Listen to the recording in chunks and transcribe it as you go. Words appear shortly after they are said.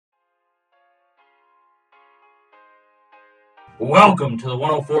Welcome to the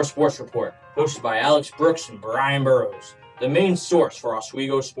 104 Sports Report, hosted by Alex Brooks and Brian Burrows, the main source for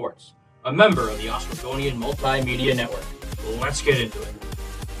Oswego sports, a member of the Oswegonian Multimedia Network. Let's get into it.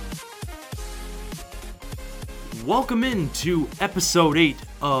 Welcome into episode 8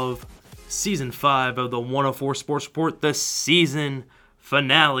 of season 5 of the 104 Sports Report, the season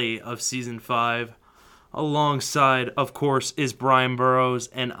finale of season 5. Alongside, of course, is Brian Burrows,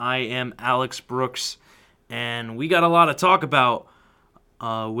 and I am Alex Brooks. And we got a lot to talk about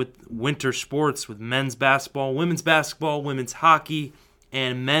with winter sports, with men's basketball, women's hockey,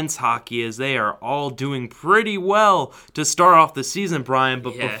 and men's hockey, as they are all doing pretty well to start off the season, Brian.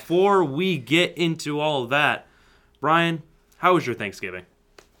 But before we get into all of that, Brian, how was your Thanksgiving?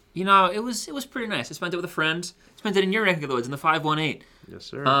 You know, it was pretty nice. I spent it with a friend. Spent it in your neck of the woods in the 518. Yes,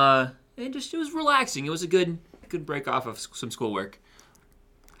 sir. It was relaxing. It was a good break off of some schoolwork.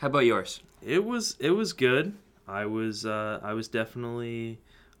 How about yours? It was good. I was definitely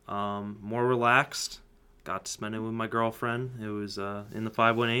more relaxed. Got to spend it with my girlfriend. It was in the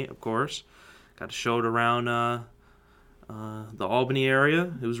 518, of course. Got to show it around the Albany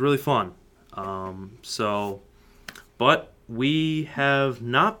area. It was really fun. But we have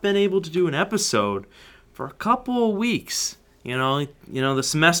not been able to do an episode for a couple of weeks. You know, the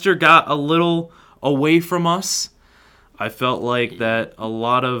semester got a little away from us. I felt like that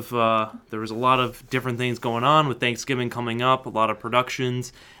there was a lot of different things going on with Thanksgiving coming up, a lot of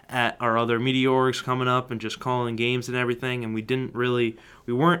productions at our other media orgs coming up and just calling games and everything, and we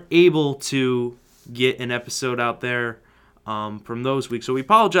weren't able to get an episode out there from those weeks. So we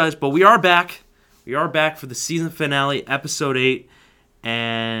apologize, but we are back. We are back for the season finale, episode 8,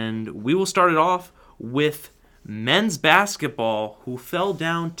 and we will start it off with men's basketball, who fell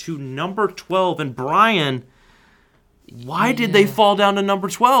down to number 12. And Brian, why did they fall down to number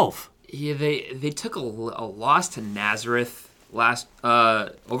 12? Yeah, they took a loss to Nazareth last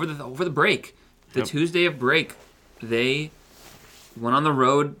over the break, Tuesday of break. They went on the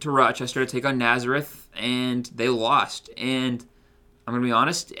road to Rochester to take on Nazareth, and they lost. And I'm gonna be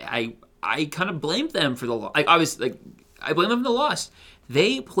honest, I kind of blamed them for the loss. I blame them for the loss.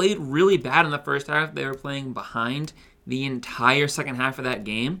 They played really bad in the first half. They were playing behind the entire second half of that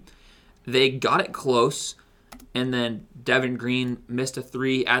game. They got it close. And then Devin Green missed a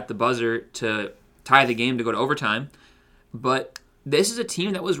 3 at the buzzer to tie the game to go to overtime. But this is a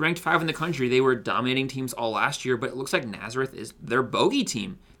team that was ranked 5 in the country. They were dominating teams all last year, but it looks like Nazareth is their bogey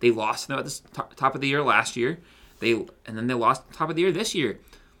team. They lost them at the top of the year last year, and then they lost top of the year this year.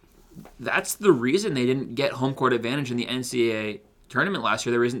 That's the reason they didn't get home court advantage in the NCAA tournament last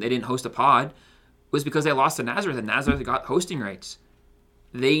year. The reason they didn't host a pod was because they lost to Nazareth, and Nazareth got hosting rights.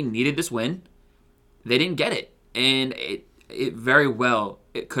 They needed this win. They didn't get it. And it very well,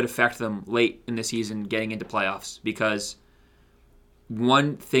 it could affect them late in the season getting into playoffs, because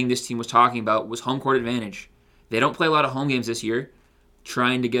one thing this team was talking about was home court advantage. They don't play a lot of home games this year,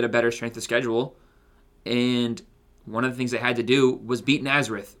 trying to get a better strength of schedule. And one of the things they had to do was beat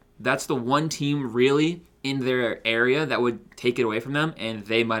Nazareth. That's the one team really in their area that would take it away from them, and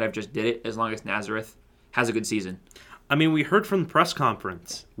they might have just did it as long as Nazareth has a good season. I mean, we heard from the press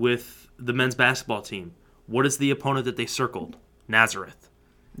conference with the men's basketball team. What is the opponent that they circled? Nazareth.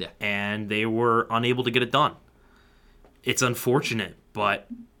 Yeah. And they were unable to get it done. It's unfortunate, but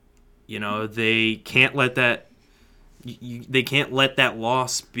they can't let that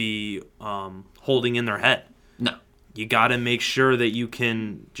loss be holding in their head. No. You got to make sure that you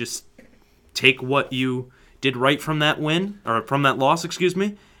can just take what you did right from that win, or from that loss,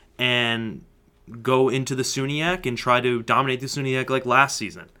 and go into the SUNYAC and try to dominate the SUNYAC like last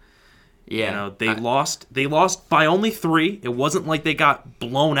season. Yeah, they lost by only 3. It wasn't like they got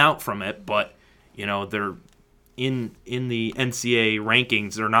blown out from it, but they're in the NCAA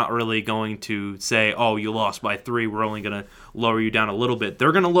rankings. They're not really going to say, "Oh, you lost by 3. We're only going to lower you down a little bit."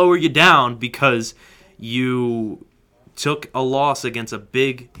 They're going to lower you down because you took a loss against a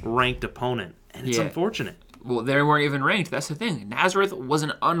big ranked opponent, and it's unfortunate. Well, they weren't even ranked. That's the thing. Nazareth was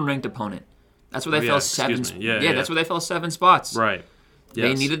an unranked opponent. That's where they fell 7. That's where they fell 7 spots. Right. Yes.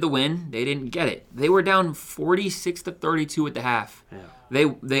 They needed the win. They didn't get it. They were down 46-32 at the half. Yeah.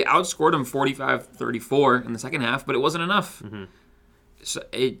 They outscored them 45-34 in the second half, but it wasn't enough. Mm-hmm. So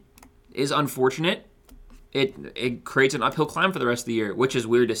it is unfortunate. It creates an uphill climb for the rest of the year, which is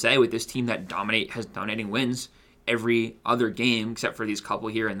weird to say with this team that has dominating wins every other game except for these couple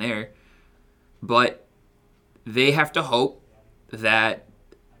here and there. But they have to hope that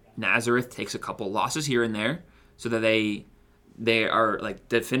Nazareth takes a couple losses here and there so that they are like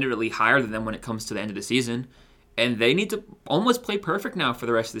definitively higher than them when it comes to the end of the season, and they need to almost play perfect now for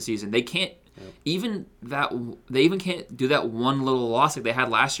the rest of the season. They can't even can't do that one little loss like they had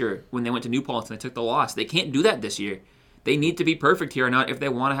last year when they went to New Paltz and they took the loss. They can't do that this year. They need to be perfect here or not if they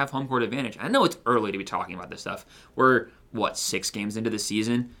want to have home court advantage. I know it's early to be talking about this stuff. We're 6 games into the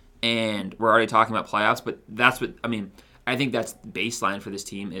season and we're already talking about playoffs, but I think that's the baseline for this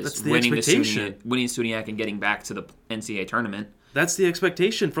team is winning SUNYAC and getting back to the NCAA tournament. That's the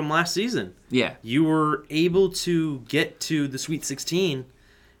expectation from last season. Yeah. You were able to get to the Sweet 16,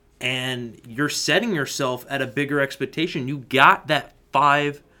 and you're setting yourself at a bigger expectation. You got that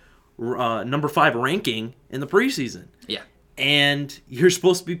number 5 ranking in the preseason. Yeah. And you're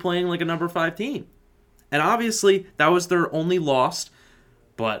supposed to be playing like a number 5 team. And obviously, that was their only loss,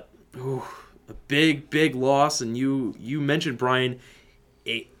 but a big loss. And you mentioned, Brian,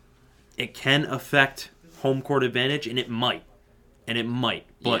 it can affect home court advantage, and it might.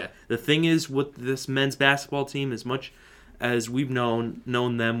 But the thing is, with this men's basketball team, as much as we've known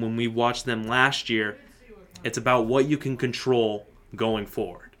them when we watched them last year, it's about what you can control going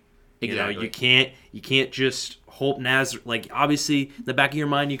forward. Exactly. You can't just hope Nazareth. Like, obviously, in the back of your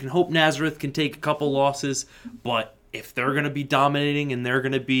mind, you can hope Nazareth can take a couple losses, but if they're going to be dominating and they're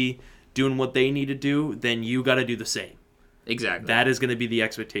going to be doing what they need to do, then you got to do the same. Exactly. That is going to be the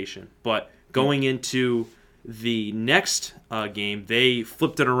expectation. But going into the next game, they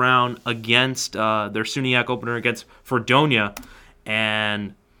flipped it around against their SUNYAC opener against Fredonia,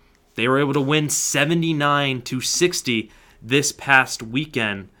 and they were able to win 79-60 this past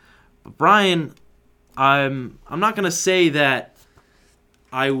weekend. But Brian, I'm not going to say that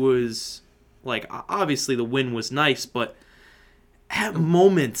I was, like, obviously the win was nice, but at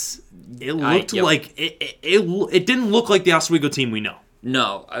moments it looked like it didn't look like the Oswego team we know.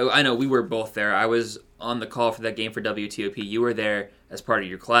 No, I know we were both there. I was on the call for that game for WTOP. You were there as part of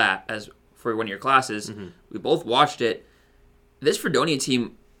your class, as for one of your classes. Mm-hmm. We both watched it. This Fredonia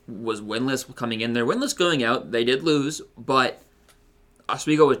team was winless coming in. They're winless going out. They did lose, but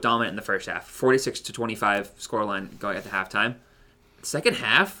Oswego was dominant in the first half. 46-25 scoreline going at the halftime. Second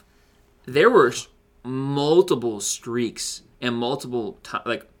half, there were multiple streaks and multiple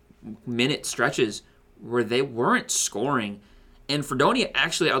minute stretches where they weren't scoring. And Fredonia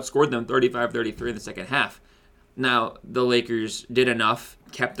actually outscored them 35-33 in the second half. Now, the Lakers did enough,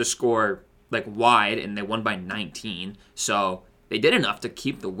 kept the score wide, and they won by 19. So they did enough to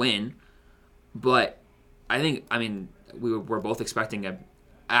keep the win. But we were both expecting an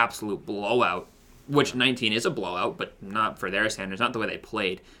absolute blowout, which 19 is a blowout, but not for their standards, not the way they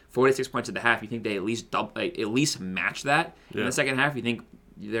played. 46 points at the half, you think they at least match that? Yeah. In the second half, you think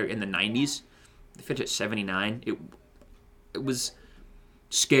they're in the 90s? They finished at 79. It was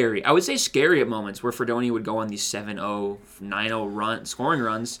scary. I would say scary at moments where Fredonia would go on these 7-0, 9-0 scoring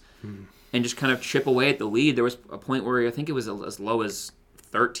runs and just kind of chip away at the lead. There was a point where I think it was as low as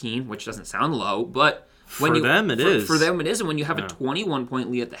 13, which doesn't sound low, but for them it is. For them it is, and when you have a 21-point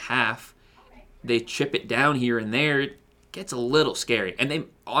lead at the half, they chip it down here and there. It gets a little scary. And they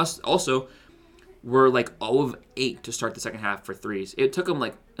also were 0 of 8 to start the second half for threes. It took them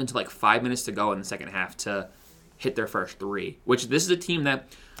until 5 minutes to go in the second half to hit their first 3, which this is a team that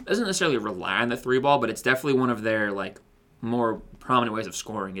doesn't necessarily rely on the 3 ball, but it's definitely one of their more prominent ways of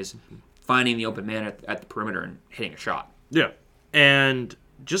scoring is finding the open man at the perimeter and hitting a shot. Yeah. And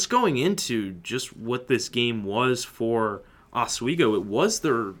just going into just what this game was for Oswego, it was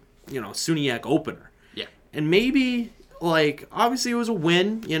their, SUNYAC opener. Yeah. And maybe, obviously it was a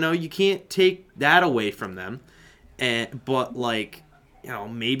win. You can't take that away from them. But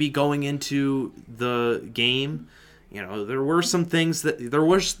maybe going into the game, there were some things that there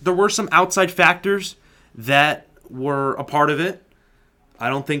were some outside factors that were a part of it. I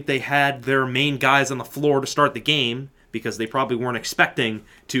don't think they had their main guys on the floor to start the game because they probably weren't expecting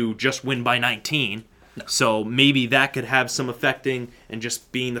to just win by 19. No. So maybe that could have some affecting and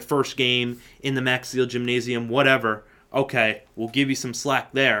just being the first game in the Max Seal Gymnasium, whatever. Okay, we'll give you some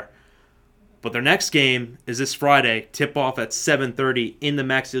slack there. But their next game is this Friday, tip-off at 7:30 in the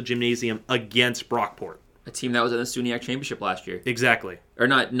Max Seal Gymnasium against Brockport. A team that was in the SUNYAC Championship last year. Exactly. Or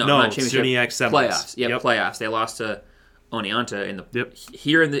not championship. SUNYAC semis. Playoffs. Yep, playoffs. They lost to Oneonta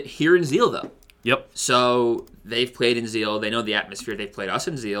here in Zeal, though. Yep. So they've played in Zeal. They know the atmosphere. They've played us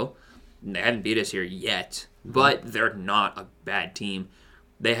in Zeal. They haven't beat us here yet, but they're not a bad team.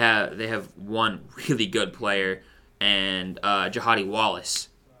 They have one really good player, and Jihadi Wallace.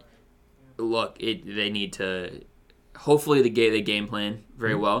 Look, they need to. Hopefully, they game plan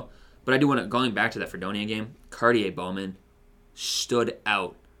very well. But I do want to, going back to that Fredonia game, Cartier Bowman stood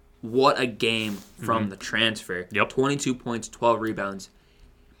out. What a game from the transfer. Yep. 22 points, 12 rebounds.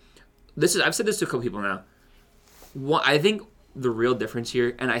 I've said this to a couple people now. I think the real difference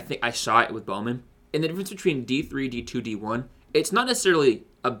here, and I think I saw it with Bowman, and the difference between D3, D2, D1, it's not necessarily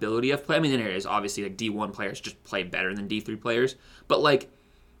ability of play. I mean, there is obviously like D1 players just play better than D3 players, but like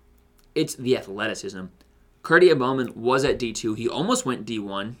it's the athleticism. Cartier Bowman was at D2. He almost went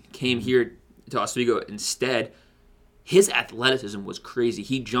D1, came here to Oswego instead. His athleticism was crazy.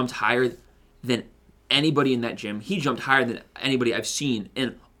 He jumped higher than anybody in that gym. He jumped higher than anybody I've seen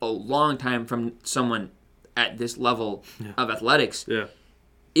in a long time from someone at this level of athletics. Yeah.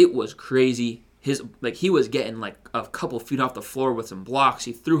 It was crazy. He was getting like a couple feet off the floor with some blocks.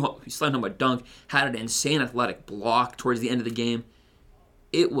 He slammed home a dunk, had an insane athletic block towards the end of the game.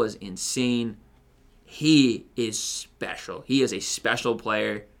 It was insane. He is special. He is a special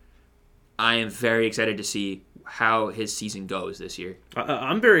player. I am very excited to see how his season goes this year.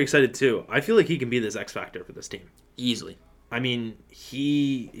 I'm very excited too. I feel like he can be this X factor for this team. Easily. I mean,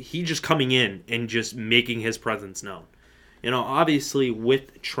 he just coming in and just making his presence known. Obviously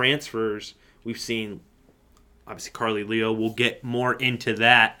with transfers, we've seen, obviously Carly Leo. We'll get more into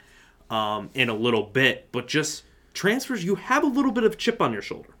that in a little bit. But just transfers, you have a little bit of chip on your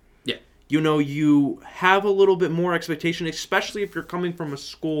shoulder. Yeah. You have a little bit more expectation, especially if you're coming from a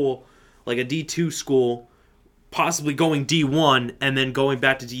school like a D2 school, possibly going D1 and then going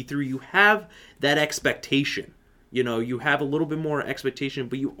back to D3. You have that expectation. You have a little bit more expectation,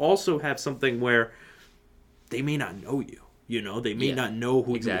 but you also have something where they may not know you. They may not know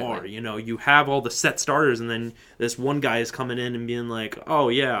who you are. You have all the set starters, and then this one guy is coming in and being like, oh,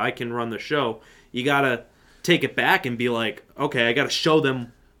 yeah, I can run the show. You got to take it back and be like, okay, I got to show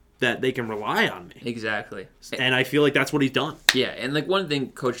them that they can rely on me. Exactly. And I feel like that's what he's done. Yeah, and like one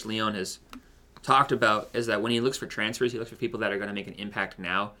thing Coach Leon has talked about is that when he looks for transfers, he looks for people that are going to make an impact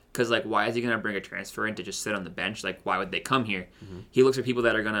now. Because, like, why is he going to bring a transfer in to just sit on the bench? Like, why would they come here? Mm-hmm. He looks for people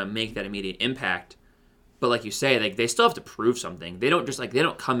that are going to make that immediate impact. But like you say, like they still have to prove something. They don't just they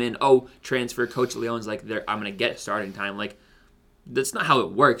don't come in, transfer. Coach Leon's like, I'm going to get starting time. Like, that's not how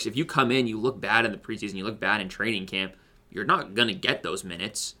it works. If you come in, you look bad in the preseason, you look bad in training camp, you're not going to get those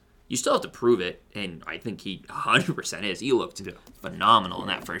minutes. You still have to prove it, and I think he 100% is. He looked phenomenal in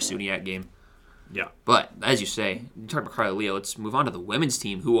that first SUNYAC game. Yeah. But, as you say, you talk about Carly Leo, let's move on to the women's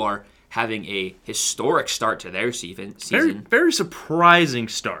team, who are having a historic start to their season. Very, very surprising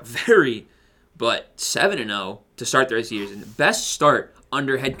start. Very, but 7-0 to start their season. Best start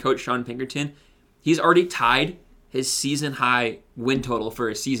under head coach Sean Pinkerton. He's already tied his season-high win total for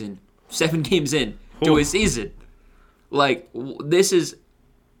a season, 7 games in to his season. Like, this is...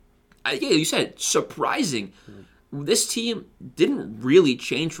 Yeah, you said surprising. This team didn't really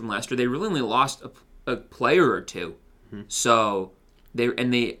change from last year. They really only lost a player or two. Mm-hmm. So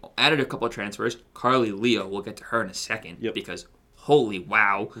they added a couple of transfers. Carly Leo, we'll get to her in a second because holy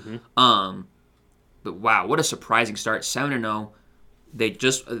wow. Mm-hmm. But wow, what a surprising start. 7-0.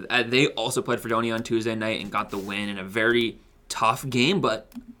 They also played Fredonia on Tuesday night and got the win in a very tough game,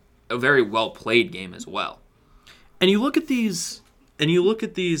 but a very well played game as well. And you look at these.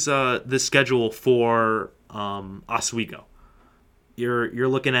 The schedule for Oswego. You're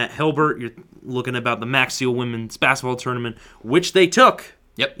looking at Hilbert. You're looking about the Maxiel women's basketball tournament, which they took.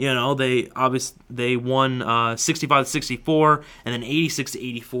 Yep. They won 65-64 and then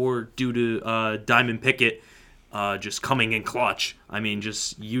 86-84 due to Diamond Pickett just coming in clutch. I mean,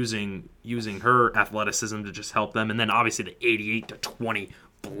 just using her athleticism to just help them, and then obviously the 88-20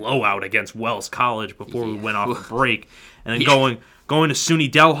 blowout against Wells College before we went off a break, and then going to SUNY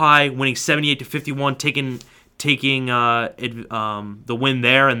Delhi, winning 78-51, taking the win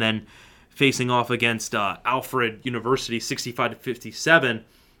there, and then facing off against Alfred University 65-57.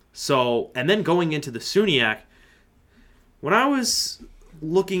 So, and then going into the SUNYAC, when I was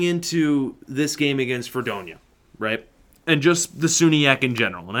looking into this game against Fredonia, right, and just the SUNYAC in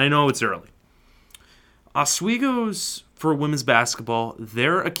general, and I know it's early, Oswego's, for women's basketball,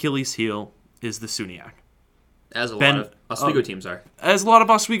 their Achilles heel is the SUNYAC. As a lot of Oswego teams are. As a lot of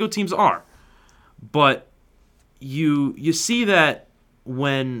Oswego teams are. But you see that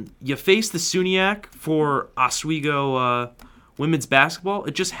when you face the SUNYAC for Oswego women's basketball,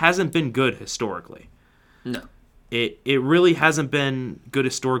 it just hasn't been good historically. No. It really hasn't been good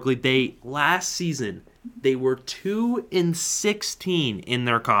historically. Last season, they were 2-16 in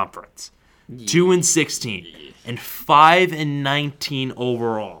their conference. 2-16 and 5-19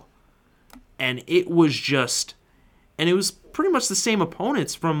 overall. And it was pretty much the same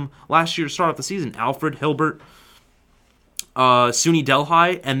opponents from last year to start off the season. Alfred, Hilbert, SUNY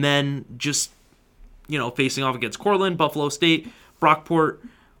Delhi, and then just, facing off against Cortland, Buffalo State, Brockport,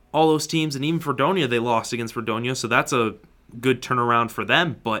 all those teams. And even Fredonia, they lost against Fredonia, so that's a good turnaround for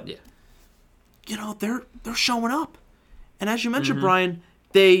them. But they're showing up. And as you mentioned, Mm-hmm. Brian,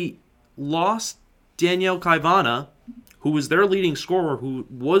 they lost Danielle Kaivana, who was their leading scorer, who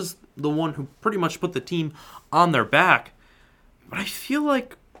was the one who pretty much put the team on their back. But I feel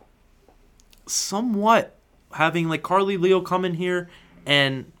like somewhat having like Carly Leo come in here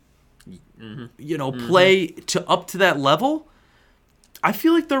and play to up to that level, I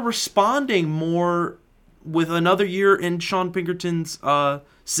feel like they're responding more with another year in Sean Pinkerton's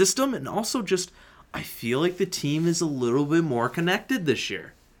system, and also just I feel like the team is a little bit more connected this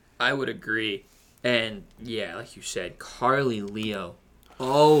year. I would agree. And yeah, like you said, Carly Leo.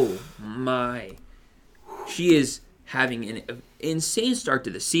 Oh my. She is having an insane start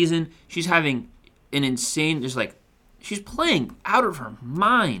to the season. She's having an insane, she's playing out of her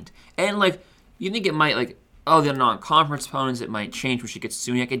mind. And you think it might the non-conference opponents, it might change when she gets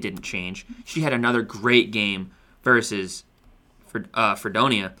Suniac. It didn't change. She had another great game versus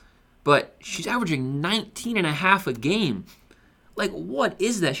Fredonia. But she's averaging 19.5 a game. What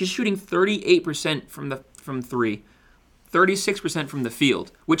is that? She's shooting 38% from three, 36% from the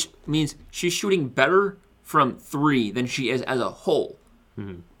field, which means she's shooting better from three than she is as a whole.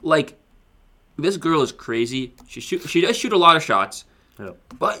 Mm-hmm. This girl is crazy. She does shoot a lot of shots,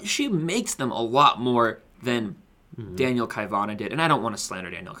 but she makes them a lot more than Danielle Kaivana did. And I don't want to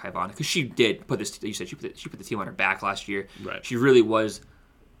slander Danielle Kaivana because she did put this. You said she put the team on her back last year. Right. She really was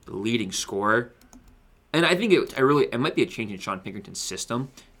the leading scorer. And I think it might be a change in Sean Pinkerton's system.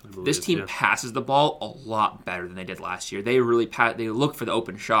 This team passes the ball a lot better than they did last year. They really they look for the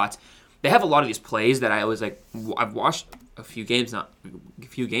open shots. They have a lot of these plays that I was I've watched a few games now.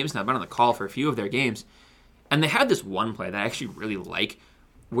 I've been on the call for a few of their games, and they had this one play that I actually really like,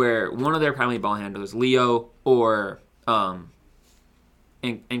 where one of their primary ball handlers, Leo or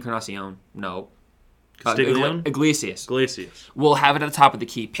Encarnacion, Iglesias, will have it at the top of the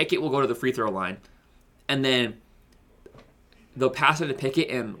key. Pickett will go to the free throw line. And then they'll pass it to Pickett,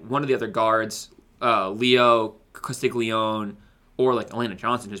 and one of the other guards, Leo, Castiglione, or Elena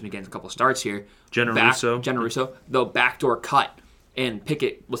Johnson, who's been getting a couple of starts here. Jenna Russo. They'll backdoor cut, and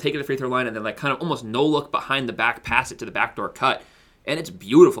Pickett will take it to the free throw line, and then kind of almost no look behind the back, pass it to the backdoor cut. And it's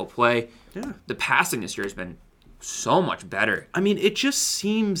beautiful play. Yeah. The passing this year has been so much better. I mean, it just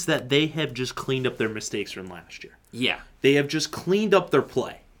seems that they have just cleaned up their mistakes from last year. Yeah. They have just cleaned up their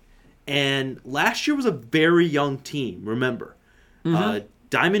play. And last year was a very young team, remember. Mm-hmm.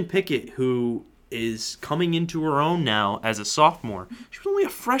 Diamond Pickett, who is coming into her own now as a sophomore, she was only a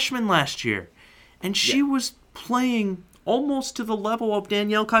freshman last year. And she was playing almost to the level of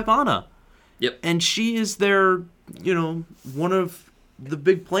Danielle Kaivana. Yep. And she is their, one of the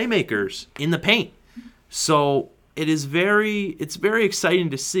big playmakers in the paint. So it's very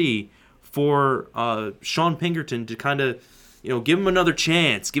exciting to see for Sean Pinkerton to kind of, give him another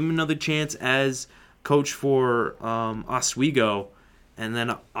chance. Give him another chance as coach for Oswego. And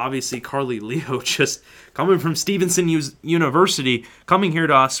then, obviously, Carly Leo just coming from Stevenson University, coming here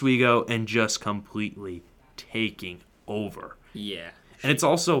to Oswego and just completely taking over. Yeah. And it's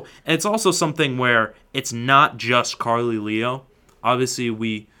also something where it's not just Carly Leo.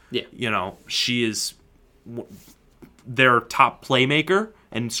 Obviously, she is their top playmaker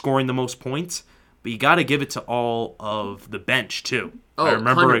and scoring the most points. But you got to give it to all of the bench, too. Oh,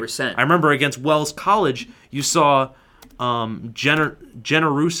 100%. I remember against Wells College, you saw Jenna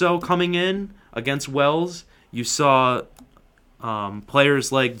Russo coming in against Wells. You saw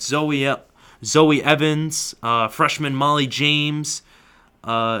players like Zoe Evans, freshman Molly James,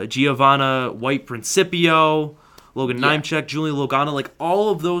 Giovanna White-Principio, Logan Nimechek, Julie Logano. All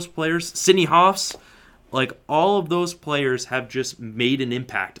of those players, Sydney Hoffs, all of those players have just made an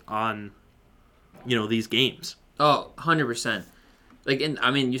impact on these games. Oh, 100%. You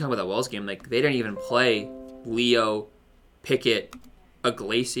talk about that Wells game, they didn't even play Leo, Pickett,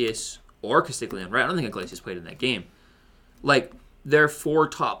 Iglesias, or Castiglione, right? I don't think Iglesias played in that game. Their four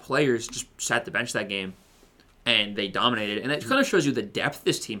top players just sat the bench that game, and they dominated. And it kind of shows you the depth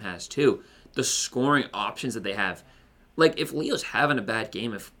this team has, too. The scoring options that they have. If Leo's having a bad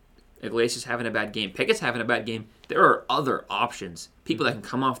game, if Iglesias having a bad game, Pickett's having a bad game, there are other options. People that can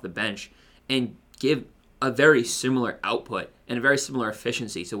come off the bench and give a very similar output and a very similar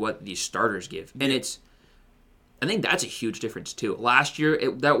efficiency to what these starters give. And I think that's a huge difference too. Last year,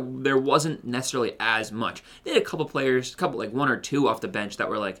 there wasn't necessarily as much. They had a couple players, one or two off the bench that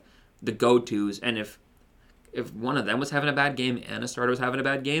were the go-tos. And if one of them was having a bad game and a starter was having a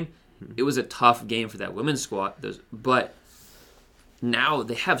bad game, it was a tough game for that women's squad. But now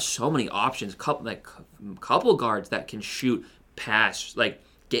they have so many options. Couple guards that can shoot, pass,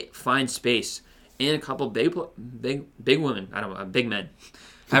 find space, and a couple big women. I don't know, big men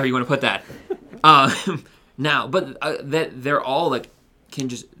however you want to put that. Now, but that they're all like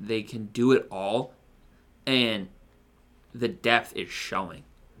they can do it all, and the depth is showing.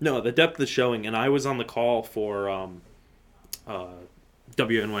 No, the depth is showing, and I was on the call for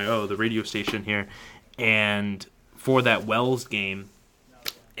WNYO, the radio station here, and for that Wells game,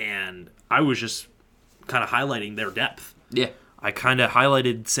 and I was just kind of highlighting their depth. Yeah. I kind of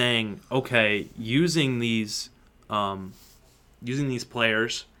highlighted saying, okay, using these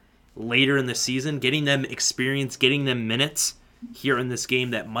players later in the season, getting them experience, getting them minutes here in this game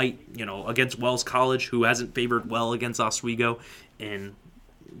that might, against Wells College, who hasn't favored well against Oswego in,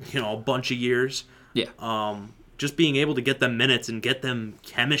 a bunch of years. Yeah. Just being able to get them minutes and get them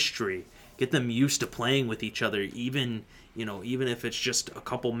chemistry, get them used to playing with each other, even if it's just a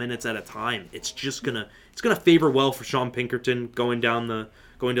couple minutes at a time, it's gonna favor well for Sean Pinkerton going to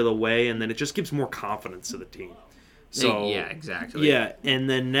the way, and then it just gives more confidence to the team. So yeah, exactly. Yeah, and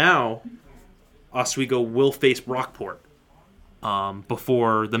then now Oswego will face Brockport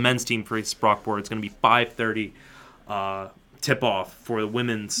before the men's team faces Brockport. It's going to be 5:30 tip-off for the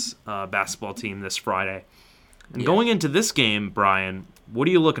women's basketball team this Friday. And going into this game, Brian, what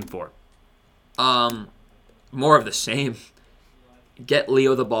are you looking for? More of the same. Get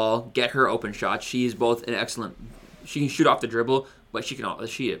Leo the ball. Get her open shots. She's both an excellent. She can shoot off the dribble, but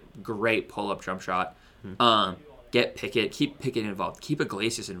she a great pull-up jump shot. Get Pickett. Keep Pickett involved. Keep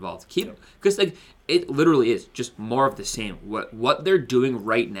Iglesias involved. Because it literally is just more of the same. What they're doing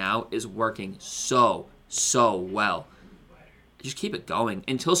right now is working so well. Just keep it going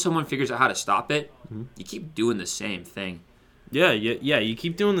until someone figures out how to stop it. Mm-hmm. You keep doing the same thing. Yeah. You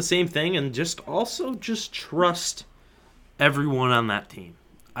keep doing the same thing, and just trust everyone on that team.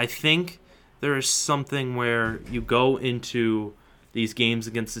 I think there is something where you go into these games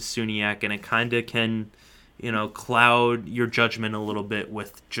against the SUNYAC, and it kind of can, cloud your judgment a little bit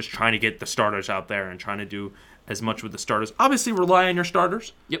with just trying to get the starters out there and trying to do as much with the starters. Obviously, rely on your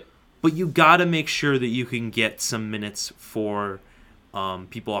starters. Yep. But you got to make sure that you can get some minutes for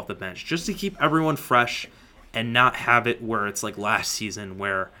people off the bench, just to keep everyone fresh and not have it where it's like last season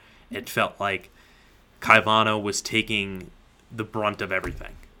where it felt like Kaivana was taking the brunt of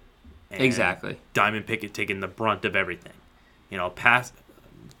everything. And exactly. Diamond Pickett taking the brunt of everything.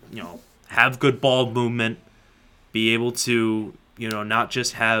 Have good ball movement, be able to, not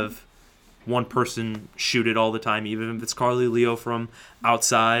just have one person shoot it all the time, even if it's Carly Leo from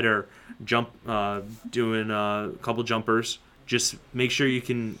outside or doing a couple jumpers. Just make sure you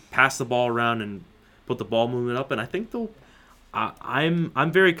can pass the ball around and put the ball movement up. And I think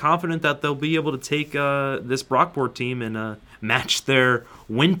I'm very confident that they'll be able to take this Brockport team and match their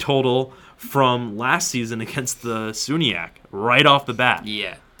win total from last season against the SUNYAC right off the bat.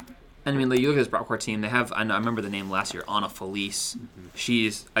 Yeah. And I mean, you look at this Brockport team, they have, I remember the name last year, Anna Felice. Mm-hmm.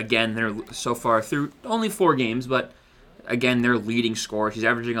 She's, again, they're so far through only 4 games, but again, their leading scorer. She's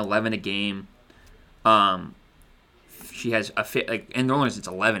averaging 11 a game. She has and the only reason it's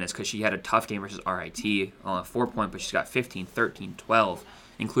 11 is because she had a tough game versus RIT on a 4-point, but she's got 15, 13, 12,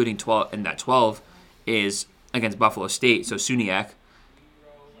 including 12, and that 12 is against Buffalo State, so SUNYAC.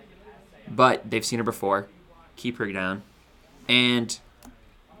 But they've seen her before. Keep her down. And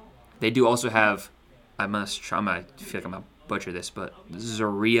they do also have, I feel like I'm going to butcher this, but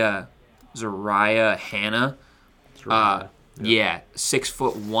Zariah Hannah. Yeah,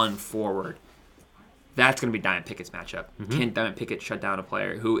 6'1" forward. That's going to be Diamond Pickett's matchup. Mm-hmm. Can Diamond Pickett shut down a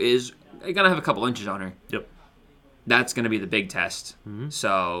player who is going to have a couple inches on her? Yep. That's going to be the big test. Mm-hmm.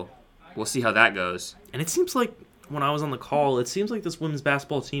 So we'll see how that goes. And it seems like, when I was on the call, it seems like this women's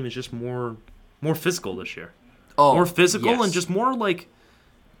basketball team is just more physical this year. Oh, more physical, yes. And just more like,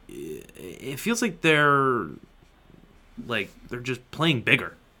 it feels like they're just playing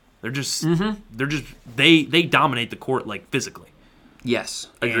bigger. They're just they dominate the court physically. Yes,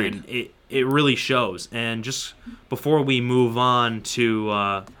 agreed. And it really shows. And just before we move on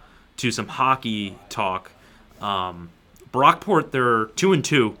to some hockey talk, Brockport, they're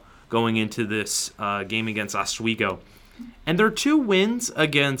 2-2 going into this game against Oswego, and their 2 wins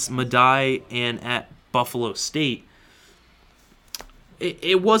against Medaille and at Buffalo State.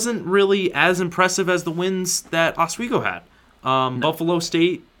 It wasn't really as impressive as the wins that Oswego had. No. Buffalo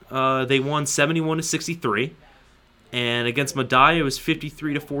State, they won 71-63. And against Medaille, it was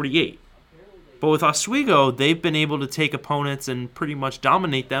 53-48. But with Oswego, they've been able to take opponents and pretty much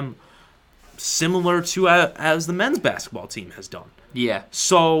dominate them, similar to as the men's basketball team has done. Yeah.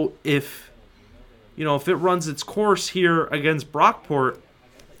 So if it runs its course here against Brockport,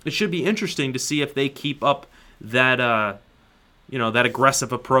 it should be interesting to see if they keep up that that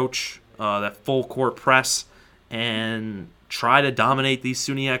aggressive approach, that full court press, and try to dominate these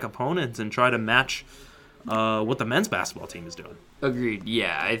SUNYAC opponents and try to match what the men's basketball team is doing. Agreed.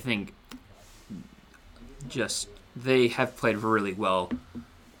 Yeah, I think just they have played really well.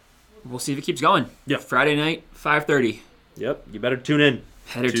 We'll see if it keeps going. Yeah. Friday night, 5:30. Yep. You better tune in.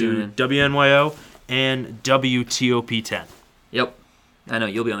 Tune in. WNYO and WTOP 10. Yep. I know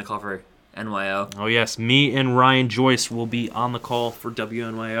you'll be on the call for NYO. Oh, yes. Me and Ryan Joyce will be on the call for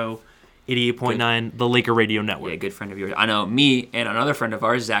WNYO 88.9, the Laker Radio Network. Yeah, good friend of yours. I know me and another friend of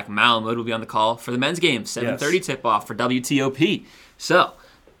ours, Zach Malamud, will be on the call for the men's game, 7:30 tip-off for WTOP. So,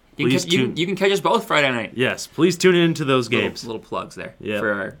 you can catch us both Friday night. Yes, please tune in to those games. Little plugs there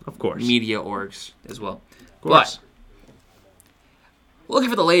for our of course. Media orgs as well. Of course. But looking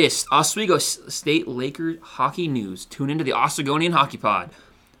for the latest Oswego State Laker hockey news, tune into the Oswegonian Hockey Pod.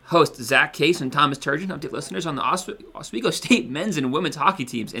 Hosts Zach Case and Thomas Turgeon update listeners on the Oswego State men's and women's hockey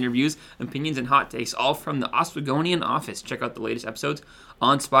teams, interviews, opinions, and hot takes, all from the Oswegonian office. Check out the latest episodes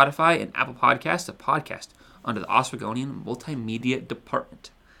on Spotify and Apple Podcasts, a podcast under the Oswegonian Multimedia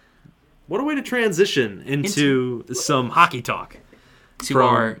Department. What a way to transition into some hockey talk. To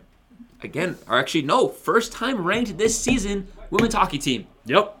our first time ranked this season women's hockey team.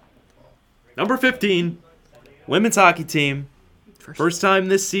 Yep. Number 15, women's hockey team. First time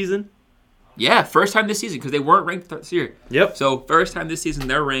this season? Yeah, first time this season because they weren't ranked this year. Yep. So first time this season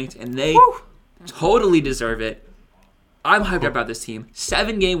they're ranked and they totally deserve it. I'm hyped about this team.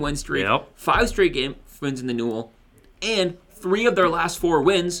 7-game win streak, 5 straight game wins in the Newell, and 3 of their last 4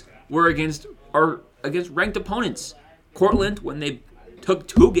 wins were against ranked opponents. Cortland, when they took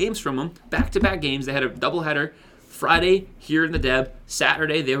 2 games from them, back-to-back games, they had a doubleheader. Friday here in the Deb.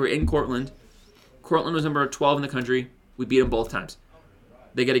 Saturday they were in Cortland. Cortland was number 12 in the country. We beat them both times.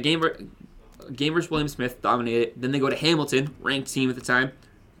 They get a game versus William Smith, dominated. Then they go to Hamilton, ranked team at the time,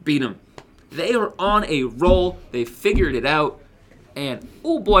 beat them. They are on a roll. They figured it out, and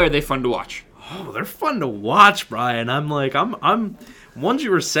oh boy, are they fun to watch. Oh, they're fun to watch, Brian. I'm once you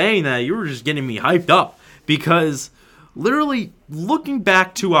were saying that, you were just getting me hyped up because literally looking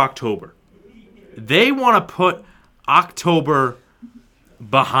back to October, they want to put October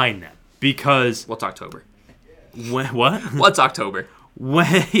behind them because what's October? What? What's October?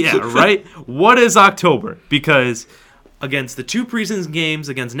 Yeah, right? What is October? Because against the 2 preseason games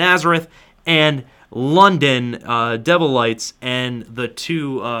against Nazareth and London Devil Lights and the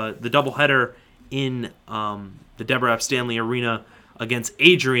doubleheader in the Deborah F. Stanley Arena against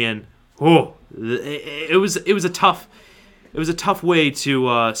Adrian, it was a tough way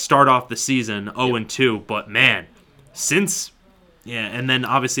to start off the season 0-2, but man, and then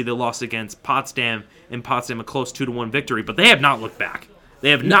obviously they lost against Potsdam. In Potsdam, a close 2-1 victory, but they have not looked back.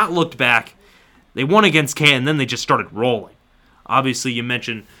 They won against Canton, then they just started rolling. Obviously, you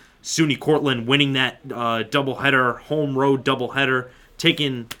mentioned SUNY Cortland winning that home road doubleheader,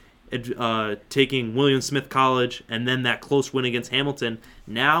 taking William Smith College, and then that close win against Hamilton.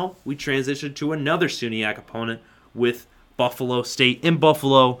 Now we transition to another SUNYAC opponent with Buffalo State in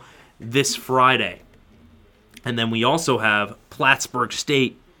Buffalo this Friday. And then we also have Plattsburgh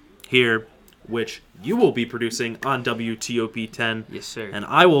State here, which you will be producing on WTOP 10. Yes, sir. And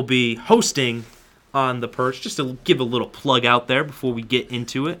I will be hosting on the Perch, just to give a little plug out there before we get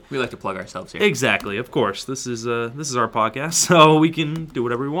into it. We like to plug ourselves here. Exactly, of course. This is our podcast, so we can do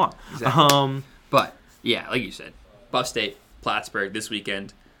whatever we want. Exactly. But, yeah, like you said, Buff State, Plattsburgh this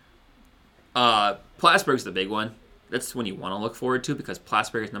weekend. Plattsburgh's the big one. That's when you want to look forward to because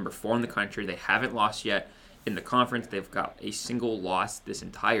Plattsburgh is number 4 in the country. They haven't lost yet. In the conference, they've got a single loss this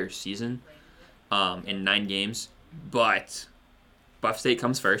entire season. In 9 games, but Buff State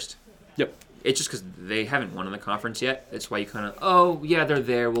comes first. Yep. It's just because they haven't won in the conference yet. That's why you kind of, they're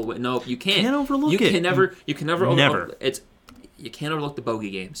there. We'll win. No, you can't. Can't overlook you it. You can never overlook. You can't overlook the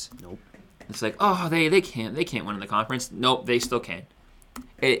bogey games. Nope. It's like, they can't win in the conference. Nope, they still can.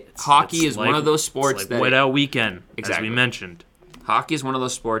 Hockey is one of those sports that whiteout weekend, exactly. As we mentioned. Hockey is one of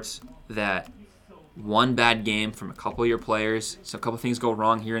those sports that one bad game from a couple of your players, so a couple of things go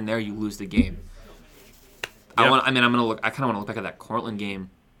wrong here and there, you lose the game. Yep. I kind of want to look back at that Cortland game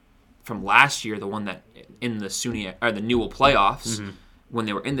from last year, the one that in the SUNY or the Newell playoffs when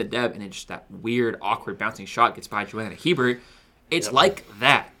they were in the Deb, and it's just that weird, awkward bouncing shot gets by Joanna Hebert. It's like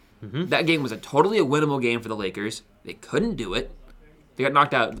that. Mm-hmm. That game was totally a winnable game for the Lakers. They couldn't do it. They got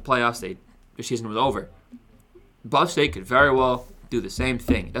knocked out in the playoffs. Their season was over. Buff State could very well do the same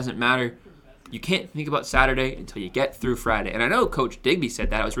thing. It doesn't matter. You can't think about Saturday until you get through Friday. And I know Coach Digby said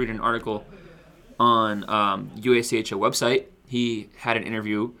that. I was reading an article on UACHO website. He had an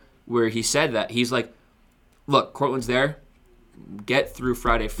interview where he said that. He's like, look, Cortland's there. Get through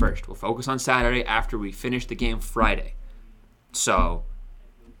Friday first. We'll focus on Saturday after we finish the game Friday. So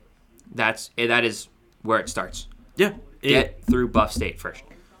that is where it starts. Yeah. Get through Buff State first.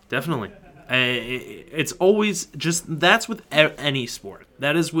 Definitely. It's always just, that's with any sport.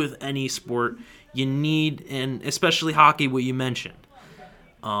 That is with any sport. You need, and especially hockey, what you mentioned.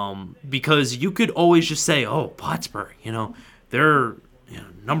 Because you could always just say, oh, Plattsburgh, they're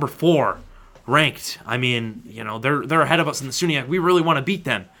number 4 ranked. I mean, they're ahead of us in the SUNYAC. We really want to beat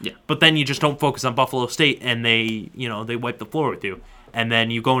them. Yeah. But then you just don't focus on Buffalo State, and they wipe the floor with you. And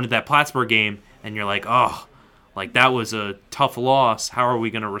then you go into that Plattsburgh game, and you're like, oh, like that was a tough loss. How are we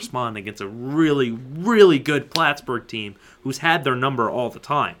going to respond against a really, really good Plattsburgh team who's had their number all the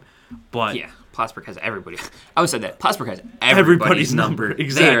time? But yeah, Plattsburgh has everybody. I would say that Plattsburgh has everybody's number.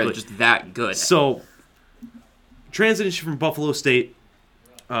 Exactly. They are just that good. So, transition from Buffalo State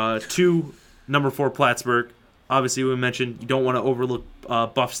to number 4 Plattsburgh. Obviously, we mentioned you don't want to overlook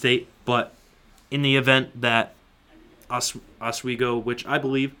Buff State, but in the event that Oswego, which I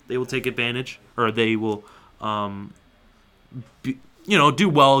believe they will take advantage, or they will, do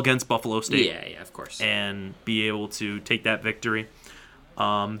well against Buffalo State. Yeah, of course. And be able to take that victory.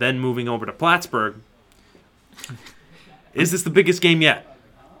 Then moving over to Plattsburgh. Is this the biggest game yet?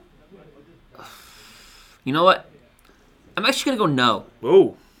 You know what? I'm actually going to go no.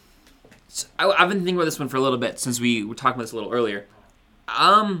 Whoa. So I've been thinking about this one for a little bit since we were talking about this a little earlier.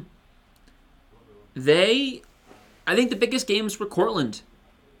 I think the biggest games were Cortland.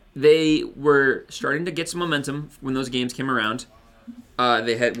 They were starting to get some momentum when those games came around.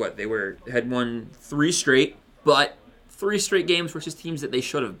 They had won 3 straight, but 3 straight games versus teams that they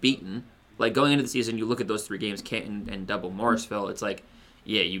should have beaten. Like going into the season, you look at those 3 games, Canton and Double Morrisville. It's like,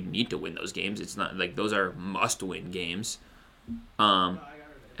 yeah, you need to win those games. It's not like those are must-win games. And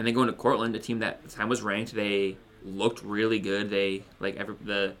then going to Cortland, a team that at the time was ranked, they looked really good. They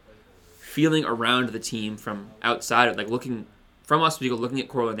the feeling around the team from outside of looking from Oswego, looking at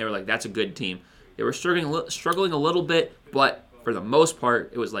Cortland, they were like, that's a good team. They were struggling a little bit, but for the most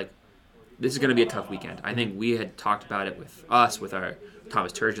part, it was like, this is going to be a tough weekend. I think we had talked about it with our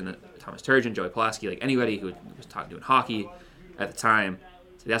Thomas Turgeon, Joey Pulaski, like anybody who was doing hockey at the time.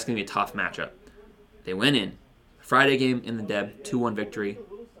 So that's going to be a tough matchup. They went in. Friday game in the Deb, 2-1 victory.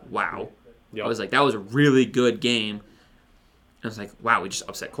 Wow. Yep. I was like, that was a really good game. And I was like, wow, we just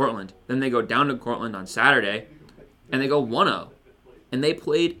upset Cortland. Then they go down to Cortland on Saturday, and they go 1-0. And they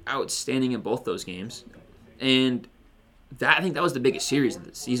played outstanding in both those games. And I think that was the biggest series of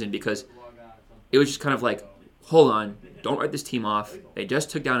the season because it was just kind of like, hold on, don't write this team off. They just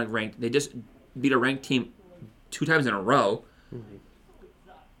took down they just beat a ranked team 2 times in a row. Mm-hmm.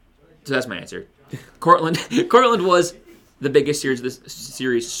 So that's my answer. Cortland was the biggest series of this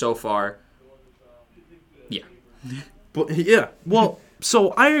series so far. Yeah. But yeah. Well,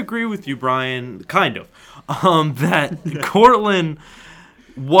 so I agree with you, Brian, kind of, that Cortland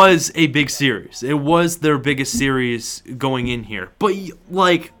was a big series. It was their biggest series going in here. But is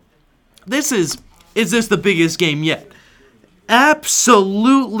this the biggest game yet?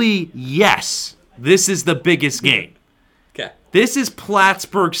 Absolutely yes. This is the biggest game. Okay. This is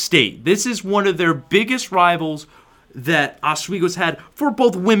Plattsburgh State. This is one of their biggest rivals that Oswego's had for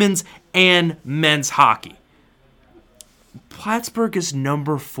both women's and men's hockey. Plattsburgh is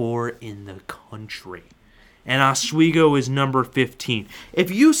number 4 in the country, and Oswego is number 15.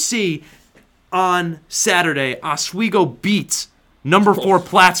 If you see on Saturday, Oswego beats number 4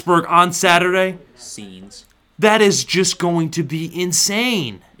 Plattsburgh on Saturday, scenes. That is just going to be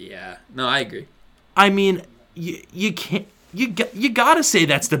insane. Yeah. No, I agree. I mean, you can't. You gotta say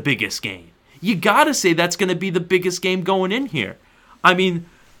that's the biggest game. You gotta say that's going to be the biggest game going in here. I mean,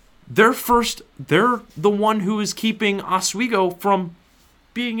 they're the one who is keeping Oswego from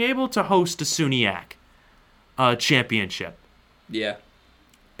being able to host a SUNYAC championship. Yeah.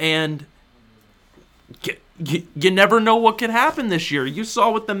 And you never know what could happen this year. You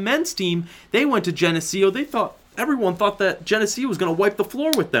saw with the men's team, they went to Geneseo. Everyone thought that Geneseo was going to wipe the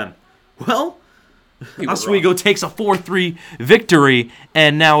floor with them. Well, Oswego takes a 4-3 victory,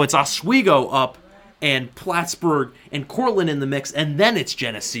 and now it's Oswego up and Plattsburgh and Cortland in the mix, and then it's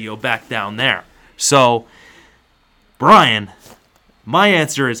Geneseo back down there. So, Brian, my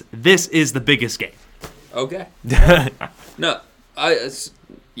answer is this is the biggest game. Okay. No,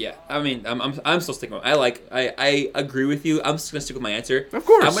 yeah. I mean, I'm still sticking with it. I agree with you. I'm just gonna stick with my answer. Of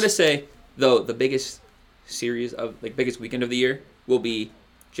course. I'm gonna say though the biggest series of biggest weekend of the year will be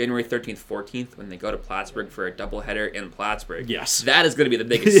January 13th, 14th when they go to Plattsburgh for a doubleheader in Plattsburgh. Yes. That is going to be the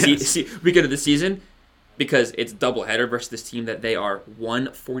biggest weekend of the season because it's doubleheader versus this team that they are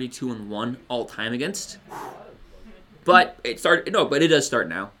 142-1 all time against. But it does start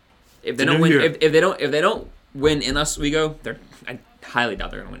now. If they don't win, if they don't win in Oswego, I highly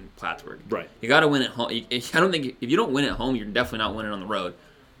doubt they're going to win in Plattsburgh. Right. You got to win at home. I don't think if you don't win at home, you're definitely not winning on the road.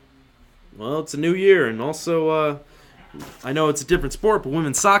 Well, it's a new year, and also I know it's a different sport, but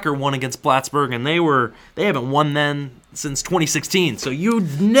women's soccer won against Plattsburgh, and they haven't won then since 2016. So you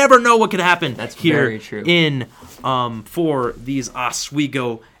never know what could happen. That's here very true. in for these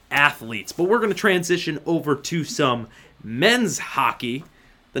Oswego athletes. But we're going to transition over to some men's hockey.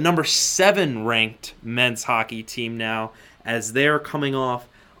 The number 7 ranked men's hockey team now, as they're coming off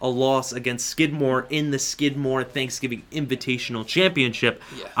a loss against Skidmore in the Skidmore Thanksgiving Invitational Championship.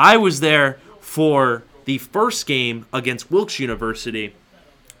 Yeah. I was there for the first game against Wilkes University,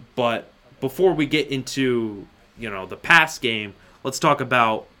 but before we get into the past game, let's talk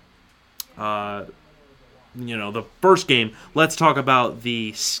about the first game. Let's talk about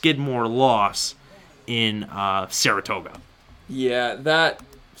the Skidmore loss in Saratoga. Yeah, that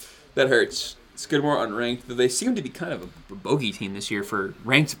hurts. Skidmore unranked. They seem to be kind of a bogey team this year for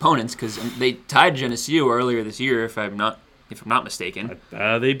ranked opponents because they tied Geneseo earlier this year, if I'm not mistaken.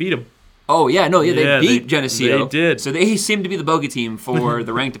 They beat them. Oh yeah, they beat Geneseo. They did. So they seem to be the bogey team for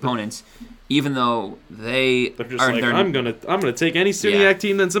the ranked opponents, even though they're just like, I'm gonna take any SUNYAC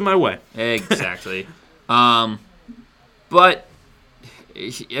team that's in my way. Exactly. But I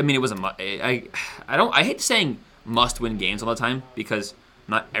mean, it was I hate saying must-win games all the time because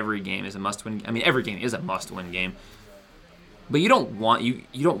not every game is a must-win. I mean, every game is a must-win game, but you don't want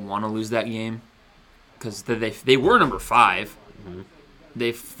to lose that game because they were number 5. Mm-hmm.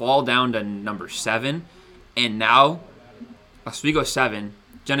 They fall down to number 7, and now Oswego 7,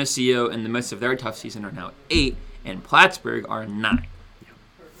 Geneseo in the midst of their tough season are now 8, and Plattsburgh are 9.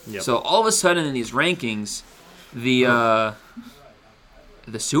 Yep. So all of a sudden in these rankings, the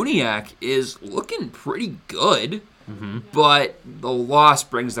SUNYAC is looking pretty good, but the loss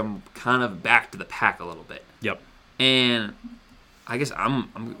brings them kind of back to the pack a little bit. Yep. And I guess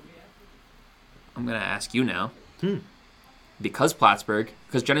I'm gonna ask you now, because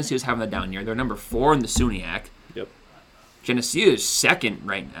Geneseo is having the down year. They're number 4 in the SUNYAC. Yep. Geneseo is second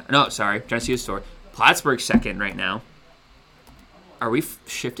right now. No, sorry, Geneseo is 4. Plattsburgh's second right now. Are we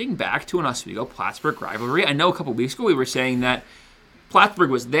shifting back to an Oswego-Plattsburgh rivalry? I know a couple weeks ago we were saying that Plattsburgh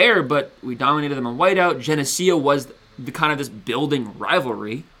was there, but we dominated them on whiteout. Geneseo was the kind of this building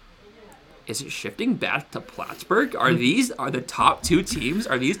rivalry. Is it shifting back to Plattsburgh? Are the top 2 teams?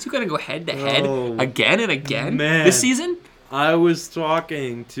 Are these two going to go head-to-head again and again this season? I was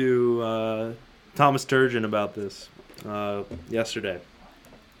talking to Thomas Turgeon about this yesterday.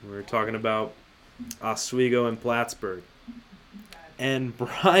 We were talking about Oswego and Plattsburgh. And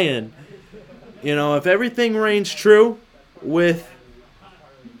Brian, if everything reigns true with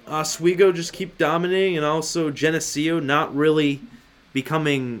Oswego just keep dominating and also Geneseo not really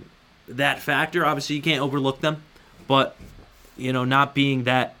becoming that factor. Obviously, you can't overlook them, but, not being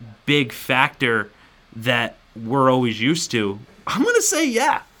that big factor that we're always used to. I'm going to say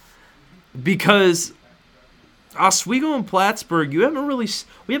yeah, because Oswego and Plattsburgh, we haven't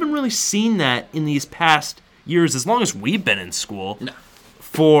really seen that in these past years, as long as we've been in school. No.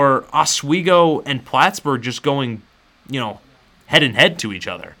 For Oswego and Plattsburgh just going, head and head to each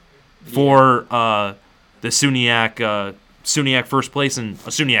other for the SUNYAC first place and a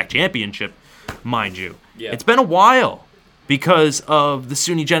SUNYAC championship, mind you. Yeah. It's been a while because of the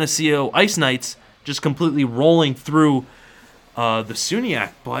SUNY Geneseo Ice Knights just completely rolling through the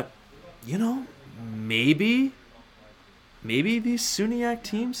SUNYAC, but maybe these SUNYAC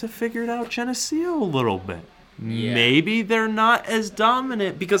teams have figured out Geneseo a little bit. Yeah. Maybe they're not as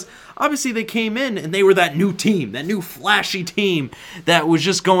dominant because obviously they came in and they were that new team, that new flashy team that was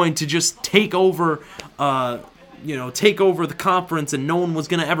just going to just take over the conference and no one was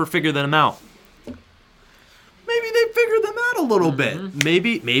going to ever figure them out. Maybe they figured them out a little bit.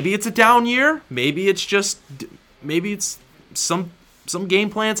 Maybe it's a down year. Maybe it's some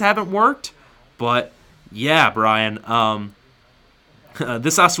game plans haven't worked. But yeah, Brian,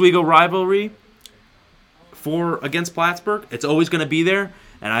 this Oswego rivalry against Plattsburgh, it's always going to be there,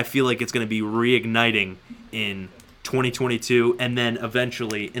 and I feel like it's going to be reigniting in 2022 and then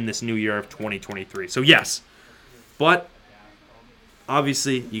eventually in this new year of 2023. So yes, but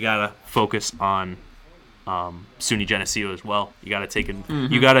obviously you got to focus on SUNY Geneseo as well. You got to take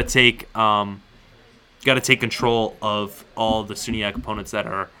control of all the SUNYAC opponents that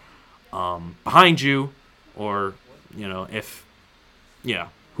are behind you, or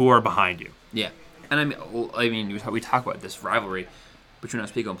who are behind you. Yeah, and I mean, we talk about this rivalry between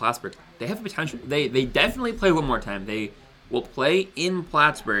Oswego and Plattsburgh. They have potential. They definitely play one more time. They will play in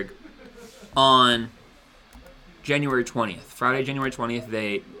Plattsburgh on January 20th. Friday, January 20th.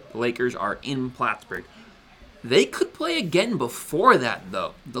 The Lakers are in Plattsburgh. They could play again before that,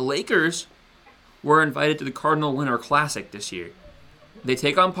 though. The Lakers were invited to the Cardinal Winter Classic this year. They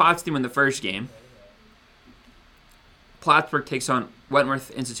take on Potsdam in the first game. Plattsburgh takes on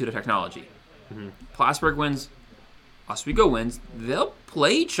Wentworth Institute of Technology. Mm-hmm. Plattsburgh wins. Oswego wins. They'll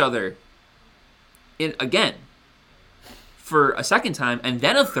play each other again for a second time, and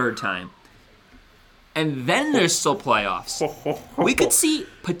then a third time. And then there's still playoffs. We could see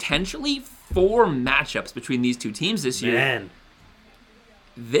potentially 4 matchups between these two teams this year. Man.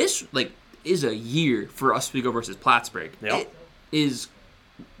 This is a year for Oswego versus Plattsburgh. Yep. It is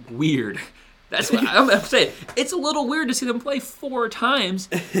weird. That's what I'm saying. It's a little weird to see them play 4 times.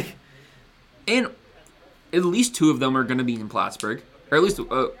 And at least 2 of them are going to be in Plattsburgh. Or at least,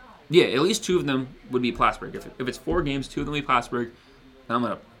 at least 2 of them would be Plattsburgh. If it's 4 games, 2 of them will be Plattsburgh. And I'm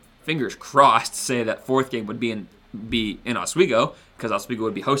going to, fingers crossed, say that 4th game would be in Oswego, because Oswego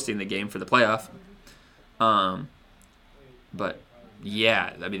would be hosting the game for the playoff. But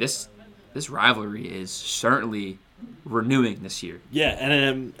yeah, I mean this rivalry is certainly renewing this year. Yeah,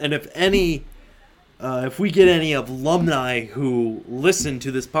 and if we get any alumni who listen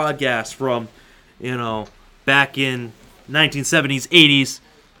to this podcast from, back in 1970s,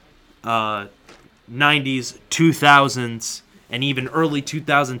 80s, 90s, 2000s, and even early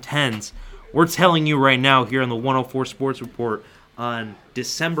 2010s, we're telling you right now here on the 104 Sports Report on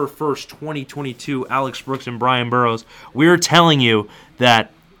December 1st, 2022, Alex Brooks and Brian Burrows, we're telling you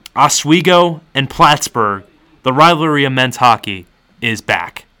that Oswego and Plattsburgh, the rivalry of men's hockey, is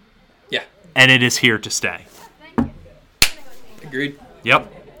back. Yeah. And it is here to stay. Agreed.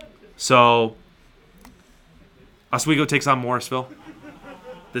 Yep. So, Oswego takes on Morrisville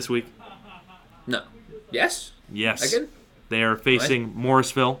this week. No. Yes? Yes. Again? They are facing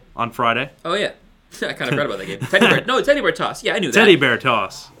Morrisville on Friday. Oh, yeah. I kind of forgot about that game. Teddy Bear Toss. Yeah, I knew that. Teddy Bear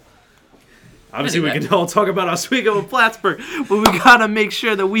Toss. Obviously, we can all talk about Oswego and Plattsburgh, but we got to make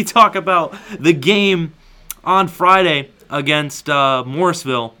sure that we talk about the game on Friday against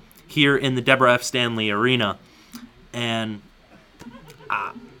Morrisville here in the Deborah F. Stanley Arena. And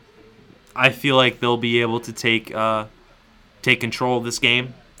I feel like they'll be able to take control of this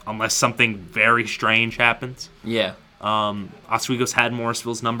game unless something very strange happens. Yeah. Oswego's had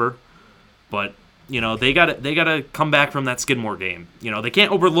Morrisville's number, but they gotta come back from that Skidmore game. They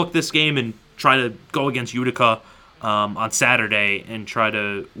can't overlook this game and try to go against Utica on Saturday and try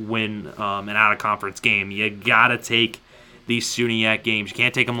to win an out-of-conference game. You gotta take these SUNYAC games. You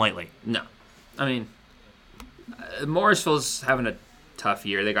can't take them lightly. No, I mean Morrisville's having a tough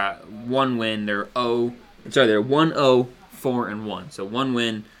year. They got 1 win. They're 1-0, 4-1. So 1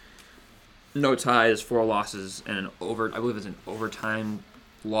 win. No ties, 4 losses, and I believe it's an overtime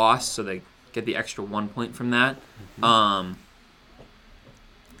loss, so they get the extra 1 point from that. Mm-hmm.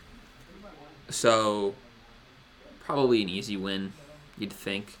 So probably an easy win, you'd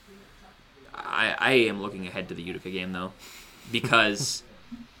think. I am looking ahead to the Utica game though, because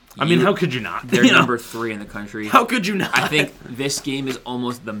I mean, how could you not? They're number 3 in the country. How could you not? I think this game is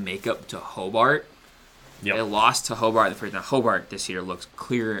almost the makeup to Hobart. Yep. They lost to Hobart the first. Now Hobart this year looks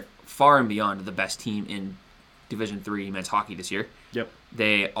far and beyond the best team in Division III men's hockey this year. Yep.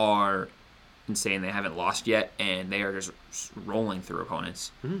 They are insane. They haven't lost yet, and they are just rolling through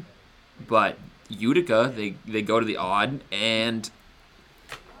opponents. Mm-hmm. But Utica, they go to the odd, and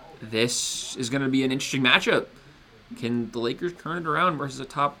this is going to be an interesting matchup. Can the Lakers turn it around versus a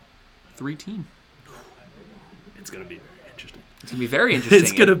top 3 team? It's going to be very interesting. It's going to be very interesting.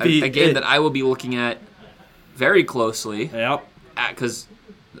 It's going to be a game that I will be looking at very closely. Yep. Because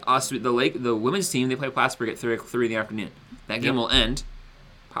the women's team, they play Plattsburgh at 3 in the afternoon. That game will end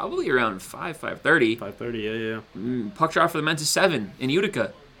probably around 5:30. 5:30, yeah. Puck drop for the men's is 7 in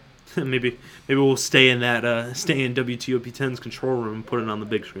Utica. Maybe we'll stay in WTOP 10's control room and put it on the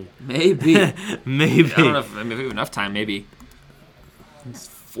big screen. Maybe. Maybe. I don't know if we have enough time. Maybe just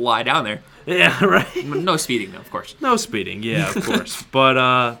fly down there. Yeah, right. No speeding, though, of course. No speeding, yeah, of course.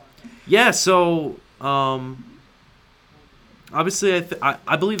 But yeah. So obviously,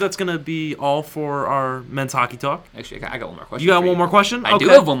 I believe that's gonna be all for our men's hockey talk. Actually, I got one more question. You got one more question? I do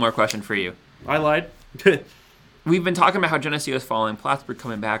have one more question for you. I lied. We've been talking about how Geneseo is falling, Plattsburgh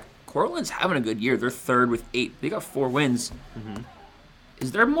coming back. Cortland's having a good year. They're 3rd with 8. They got 4 wins. Mm-hmm.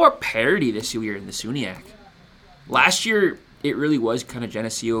 Is there more parity this year in the SUNYAC? Last year, it really was kind of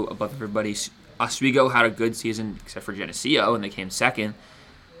Geneseo above everybody. Oswego had a good season, except for Geneseo, and they came 2nd.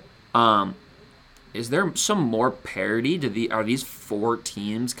 Is there some more parity? Are these 4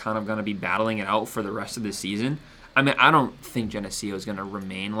 teams kind of going to be battling it out for the rest of the season? I mean, I don't think Geneseo is going to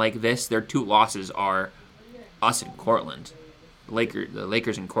remain like this. Their 2 losses are us and Cortland. The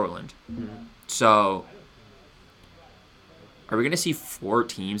Lakers in Cortland. Mm-hmm. So Are we going to see 4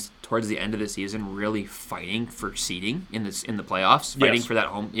 teams towards the end of the season really fighting for seeding in the playoffs? Fighting Yes. for that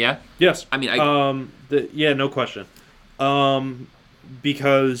home? Yeah? Yes. I mean, no question.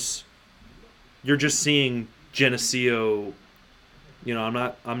 Because you're just seeing Geneseo.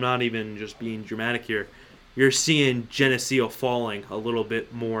 I'm not even just being dramatic here. You're seeing Geneseo falling a little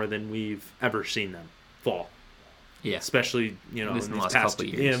bit more than we've ever seen them fall. Yeah. Especially in the last past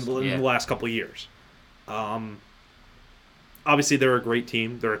couple of years. in the last couple of years. Obviously, they're a great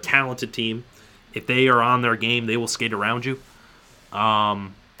team. They're a talented team. If they are on their game, they will skate around you. But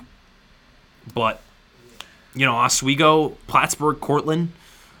Oswego, Plattsburgh, Cortland,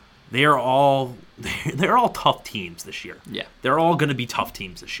 they're all tough teams this year. Yeah. They're all going to be tough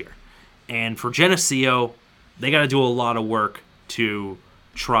teams this year. And for Geneseo, they got to do a lot of work to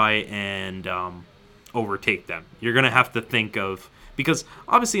try and overtake them. You're going to have to think of, because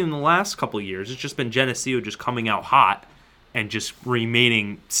obviously in the last couple of years, it's just been Geneseo just coming out hot and just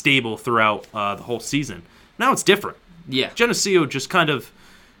remaining stable throughout the whole season. Now it's different. Yeah. Geneseo just kind of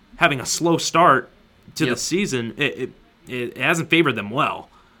having a slow start to the season, it hasn't favored them well,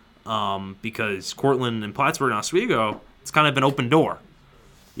 because Cortland and Plattsburgh and Oswego, it's kind of an open door.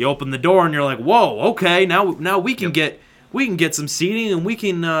 You open the door and you're like, whoa, okay, now we can get some seating and we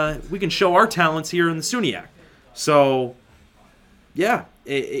can show our talents here in the SUNYAC. So, yeah,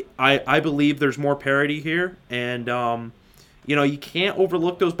 I believe there's more parity here, and you can't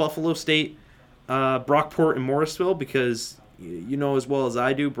overlook those Buffalo State, Brockport, and Morrisville, because you know as well as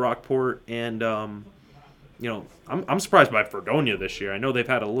I do, Brockport and I'm surprised by Fredonia this year. I know they've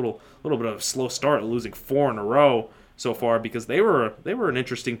had a little bit of a slow start, losing 4 in a row so far, because they were an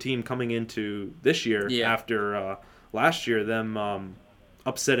interesting team coming into this year after last year them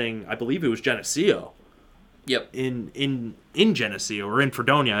upsetting, I believe it was Geneseo. Yep. In Geneseo or in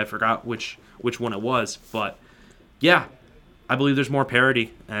Fredonia, I forgot which one it was, but yeah, I believe there's more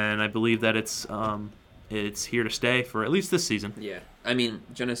parity, and I believe that it's here to stay for at least this season. Yeah. I mean,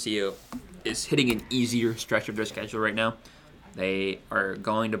 Geneseo is hitting an easier stretch of their schedule right now. They are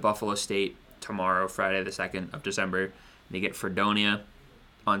going to Buffalo State tomorrow, Friday the 2nd of December. They get Fredonia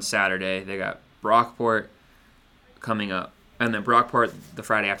on Saturday. They got Brockport coming up. And then Brockport the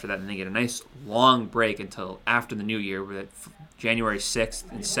Friday after that. And they get a nice long break until after the new year. Where January 6th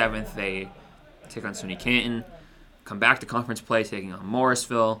and 7th, they take on SUNY Canton. Come back to conference play, taking on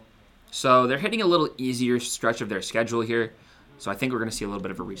Morrisville. So they're hitting a little easier stretch of their schedule here. So I think we're going to see a little bit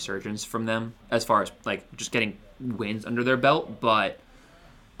of a resurgence from them as far as just getting wins under their belt. But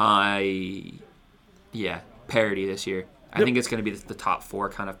parity this year. I think it's going to be the top 4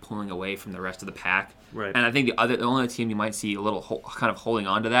 kind of pulling away from the rest of the pack. Right. And I think the only team you might see a little kind of holding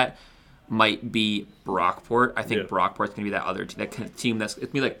on to that might be Brockport. I think Brockport's going to be that other team that's it's going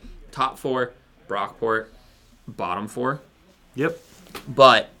to be like top 4, Brockport, bottom 4. Yep.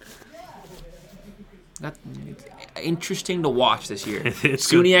 But that's interesting to watch this year.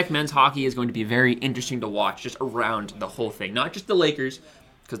 It's SUNYAC men's hockey is going to be very interesting to watch just around the whole thing. Not just the Lakers,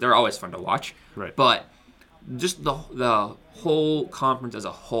 because they're always fun to watch. Right. But just the whole conference as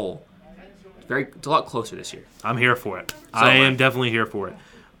a whole. It's a lot closer this year. I'm here for it. I am definitely here for it.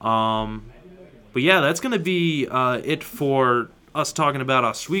 But yeah, that's going to be it for us talking about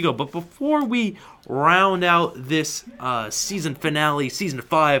Oswego. But before we round out this season finale, season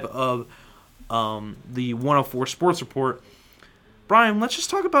 5 of the 104 Sports Report, Brian, let's just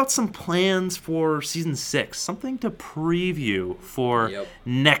talk about some plans for season 6, something to preview for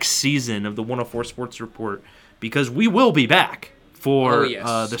next season of the 104 Sports Report, because we will be back for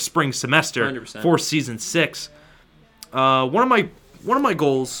the spring semester 100%. for season 6. One of my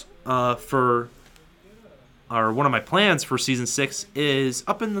goals one of my plans for season 6 is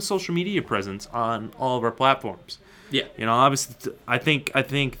up in the social media presence on all of our platforms. Yeah. Obviously, I think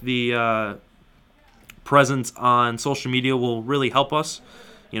the presence on social media will really help us,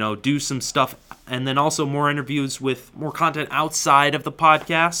 do some stuff, and then also more interviews with more content outside of the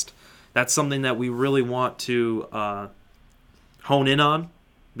podcast. That's something that we really want to hone in on,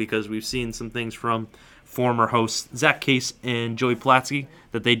 because we've seen some things from former hosts Zach Case and Joey Platsky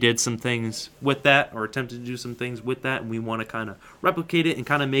that they did some things with that, or attempted to do some things with that, and we want to kind of replicate it and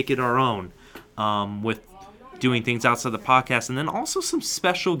kind of make it our own with doing things outside the podcast, and then also some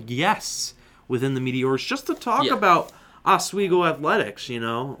special guests within the Meteors just to talk about Oswego athletics.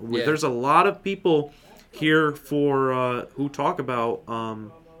 There's a lot of people here for who talk about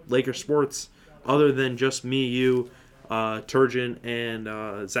Laker sports other than just me, you, Turgeon,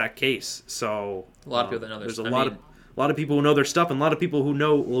 and Zach Case. So a lot of people that know their there's stuff. a lot of people who know their stuff, and a lot of people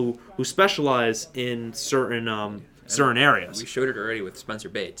who specialize in certain areas. We showed it already with Spencer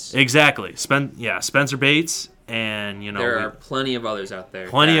Bates. Exactly. Spencer Bates, And, you know, There are plenty of others out there.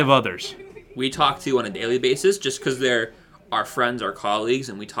 plenty that of others. we talk to on a daily basis just because they're our friends, our colleagues,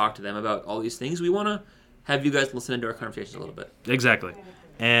 and we talk to them about all these things. We want to have you guys listen into our conversations a little bit. Exactly.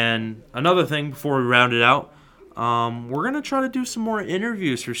 And another thing before we round it out, we're going to try to do some more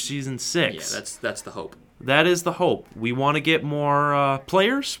interviews for Season 6. Yeah, that's the hope. That is the hope. We want to get more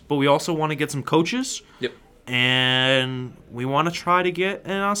players, but we also want to get some coaches. Yep. And we want to try to get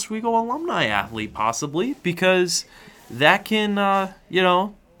an Oswego alumni athlete, possibly, because that can,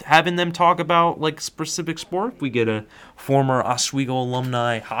 having them talk about like specific sport. If we get a former Oswego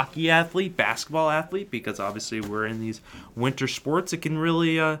alumni hockey athlete, basketball athlete, because obviously we're in these winter sports, it can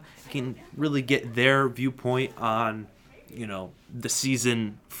really get their viewpoint on, the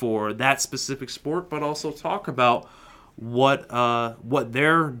season for that specific sport, but also talk about what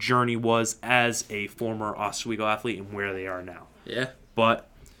their journey was as a former Oswego athlete and where they are now. Yeah. But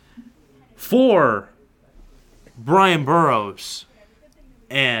for Brian Burrows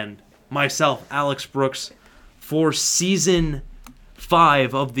and myself, Alex Brooks, for Season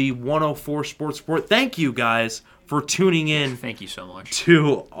 5 of the 104 Sports Report, thank you guys for tuning in. Thank you so much.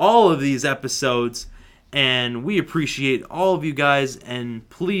 To all of these episodes. And we appreciate all of you guys, and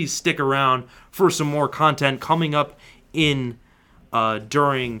please stick around for some more content coming up in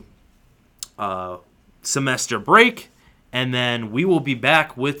during semester break, and then we will be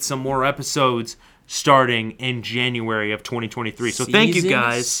back with some more episodes starting in January of 2023. So thank you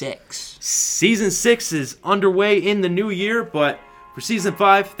guys. Season 6 is underway in the new year, but for Season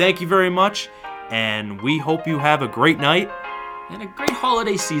 5, thank you very much, and we hope you have a great night. And a great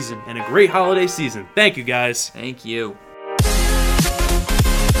holiday season. Thank you, guys. Thank you.